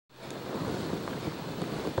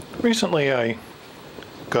Recently I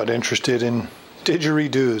got interested in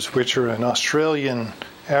didgeridoos, which are an Australian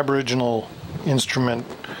Aboriginal instrument.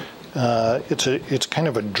 It's kind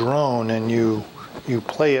of a drone, and you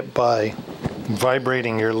play it by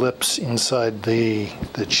vibrating your lips inside the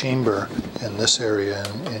chamber in this area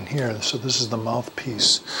and here. So this is the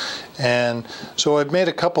mouthpiece. And so I've made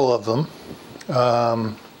a couple of them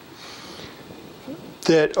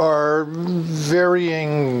that are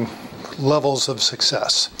varying levels of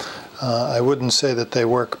success. I wouldn't say that they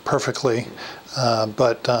work perfectly,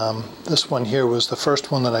 but this one here was the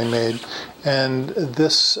first one that I made, and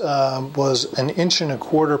this was an 1.25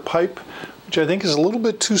 inch pipe, which I think is a little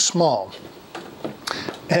bit too small.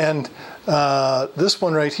 And this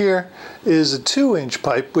one right here is a 2-inch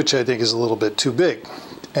pipe, which I think is a little bit too big.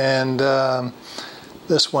 And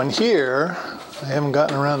this one here, I haven't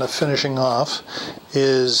gotten around to finishing off,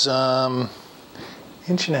 is 1.5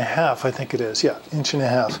 inches, I think it is. Yeah,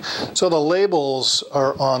 1.5 inches. So the labels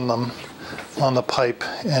are on them, on the pipe,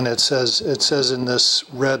 and it says in this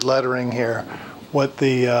red lettering here what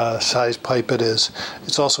the size pipe it is.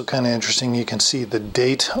 It's also kind of interesting. You can see the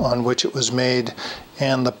date on which it was made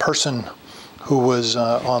and the person who was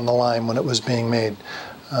on the line when it was being made.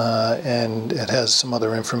 And it has some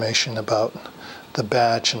other information about the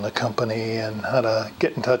batch and the company and how to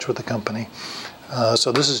get in touch with the company.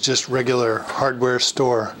 So this is just regular hardware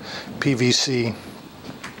store PVC.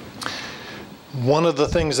 One of the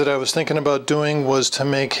things that I was thinking about doing was to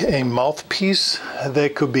make a mouthpiece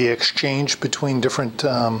that could be exchanged between different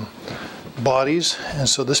bodies. And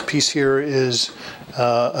so this piece here is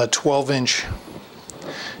a 12-inch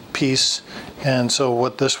piece. And so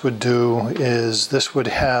what this would do is this would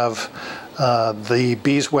have the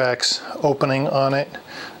beeswax opening on it,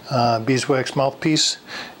 beeswax mouthpiece,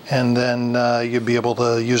 and then you'd be able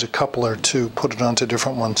to use a coupler to put it onto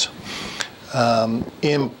different ones.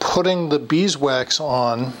 In putting the beeswax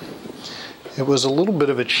on, it was a little bit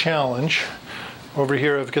of a challenge. Over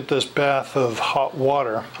here I've got this bath of hot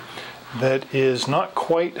water that is not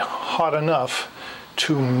quite hot enough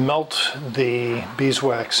to melt the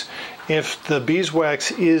beeswax. If the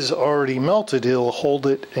beeswax is already melted, it'll hold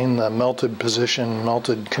it in the melted position,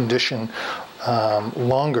 melted condition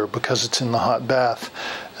longer because it's in the hot bath,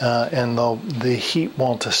 and the heat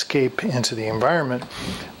won't escape into the environment.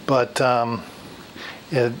 But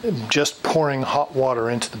just pouring hot water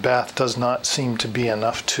into the bath does not seem to be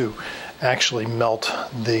enough to actually melt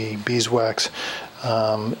the beeswax.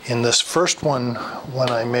 In this first one, when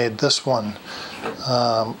I made this one,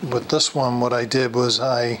 with this one, what I did was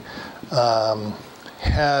I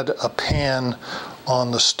had a pan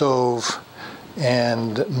on the stove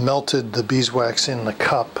and melted the beeswax in the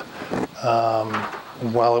cup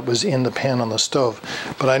while it was in the pan on the stove.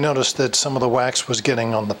 But I noticed that some of the wax was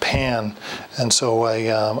getting on the pan, and so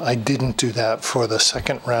I didn't do that for the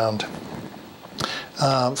second round.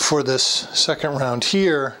 For this second round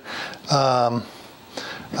here, I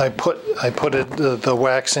put the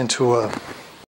wax into